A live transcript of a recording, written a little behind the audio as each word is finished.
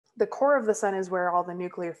The core of the sun is where all the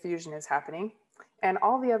nuclear fusion is happening. And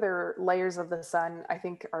all the other layers of the sun, I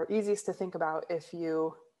think, are easiest to think about if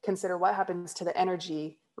you consider what happens to the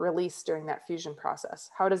energy released during that fusion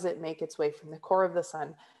process. How does it make its way from the core of the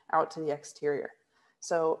sun out to the exterior?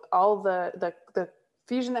 So all the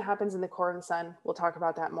fusion that happens in the core of the sun, we'll talk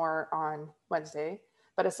about that more on Wednesday.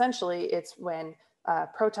 But essentially, it's when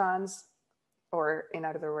protons, or in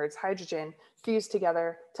other words, hydrogen, fuse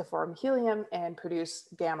together to form helium and produce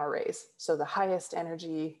gamma rays. So the highest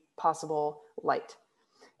energy possible light.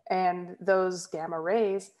 And those gamma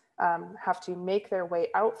rays have to make their way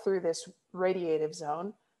out through this radiative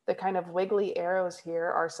zone. The kind of wiggly arrows here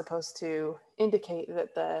are supposed to indicate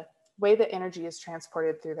that the way that energy is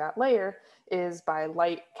transported through that layer is by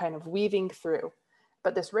light kind of weaving through.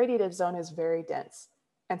 But this radiative zone is very dense.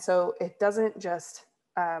 And so it doesn't just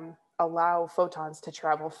allow photons to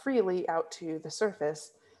travel freely out to the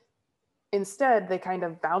surface. Instead, they kind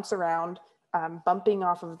of bounce around, bumping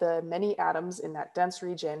off of the many atoms in that dense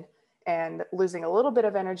region and losing a little bit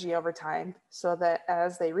of energy over time, so that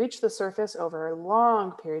as they reach the surface over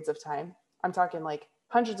long periods of time, I'm talking like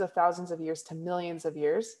hundreds of thousands of years to millions of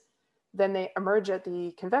years, then they emerge at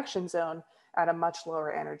the convection zone at a much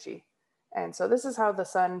lower energy. And so this is how the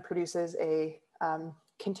sun produces a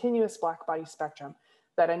continuous black body spectrum.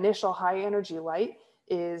 That initial high energy light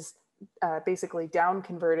is basically down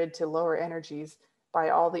converted to lower energies by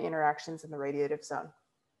all the interactions in the radiative zone.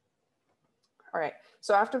 All right,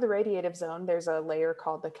 so after the radiative zone, there's a layer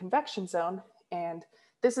called the convection zone. And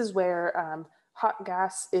this is where hot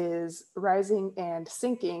gas is rising and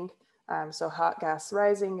sinking. So hot gas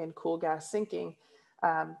rising and cool gas sinking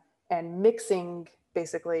and mixing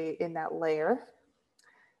basically in that layer.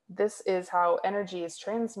 This is how energy is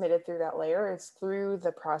transmitted through that layer. It's through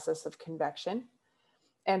the process of convection.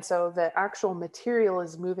 And so the actual material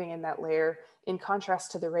is moving in that layer in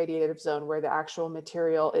contrast to the radiative zone, where the actual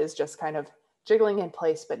material is just kind of jiggling in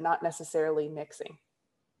place, but not necessarily mixing.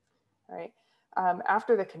 All right.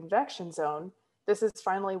 After the convection zone, this is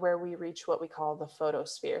finally where we reach what we call the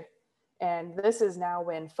photosphere. And this is now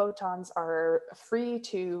when photons are free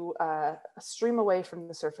to stream away from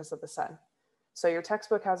the surface of the sun. So your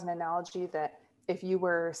textbook has an analogy that if you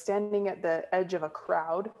were standing at the edge of a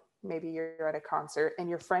crowd, maybe you're at a concert and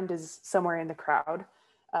your friend is somewhere in the crowd,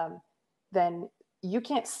 then you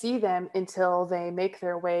can't see them until they make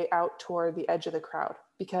their way out toward the edge of the crowd,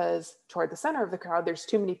 because toward the center of the crowd, there's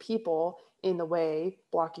too many people in the way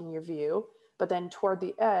blocking your view. But then toward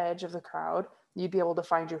the edge of the crowd, you'd be able to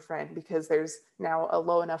find your friend because there's now a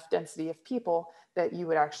low enough density of people that you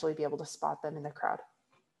would actually be able to spot them in the crowd.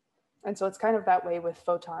 And so it's kind of that way with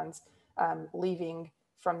photons leaving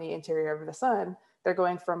from the interior of the sun. They're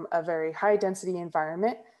going from a very high density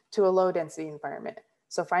environment to a low density environment.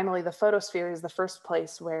 So finally, the photosphere is the first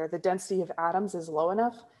place where the density of atoms is low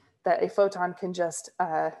enough that a photon can just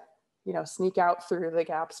sneak out through the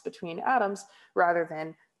gaps between atoms rather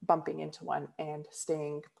than bumping into one and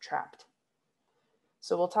staying trapped.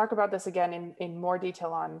 So we'll talk about this again in more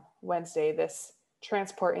detail on Wednesday, this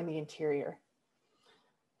transport in the interior.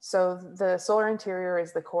 So the solar interior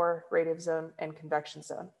is the core, radiative zone, and convection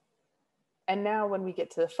zone. And now when we get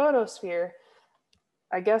to the photosphere,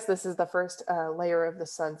 I guess this is the first layer of the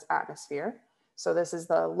sun's atmosphere. So this is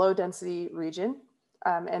the low density region.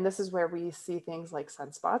 And this is where we see things like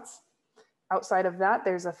sunspots. Outside of that,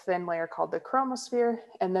 there's a thin layer called the chromosphere,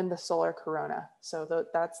 and then the solar corona. So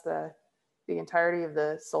that's the entirety of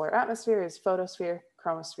the solar atmosphere is photosphere,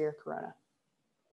 chromosphere, corona.